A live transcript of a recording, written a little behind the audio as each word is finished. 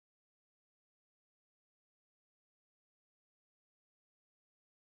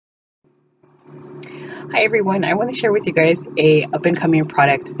Hi everyone, I want to share with you guys a up-and-coming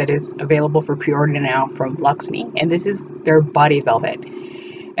product that is available for pre-order now from LXMI, and this is their body velvet.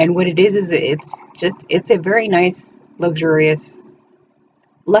 And what it is it's a very nice, luxurious,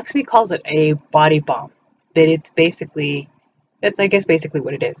 LXMI calls it a body balm, but that's I guess basically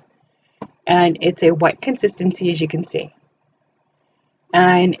what it is. And it's a white consistency, as you can see.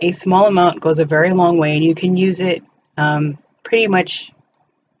 And a small amount goes a very long way, and you can use it pretty much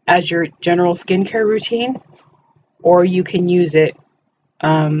as your general skincare routine, or you can use it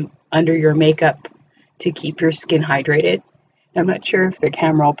under your makeup to keep your skin hydrated. I'm not sure if the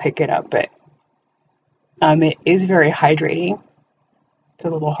camera will pick it up, but it is very hydrating. It's a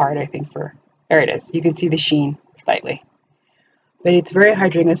little hard, I think, there it is. You can see the sheen slightly. But it's very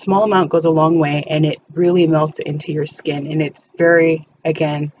hydrating. A small amount goes a long way, and it really melts into your skin. And it's very,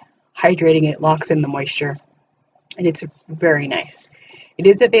 again, hydrating. It locks in the moisture, and it's very nice. It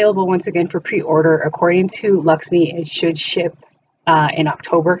is available once again for pre-order. According to LXMI, it should ship in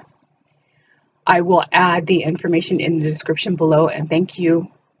October. I will add the information in the description below, and thank you,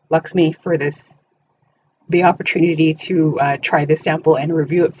 LXMI, for the opportunity to try this sample and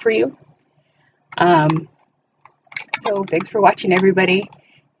review it for you. So thanks for watching, everybody.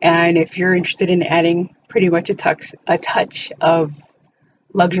 And if you're interested in adding pretty much a touch of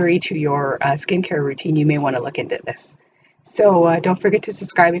luxury to your skincare routine, you may want to look into this. So don't forget to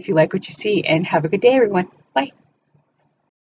subscribe if you like what you see, and have a good day, everyone. Bye.